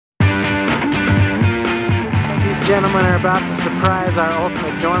gentlemen are about to surprise our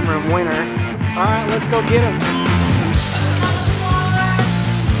ultimate dorm room winner. Alright, let's go get him.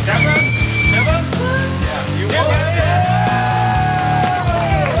 Kevin? Kevin? Yeah, you won.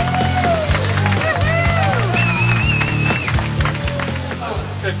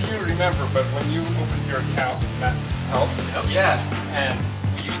 If you remember, but when you opened your account in that house, Yeah. and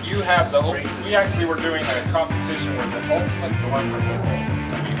you have the, we actually were doing a competition with the ultimate dorm room.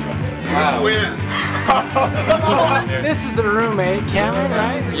 Wow. Win. This is the roommate, Cameron,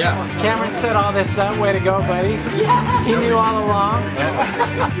 right? Yeah. Cameron set all this up. Way to go, buddy. Yeah. He knew all along.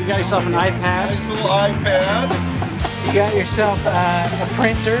 You got yourself an iPad. Nice little iPad. You got yourself a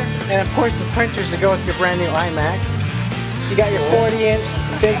printer, and of course the printers to go with your brand new iMac. You got your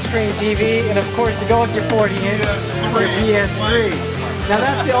 40-inch big screen TV, and of course to go with your 40-inch, your PS3. Now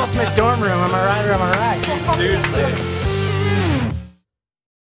that's the ultimate dorm room, am I right or am I right? Seriously.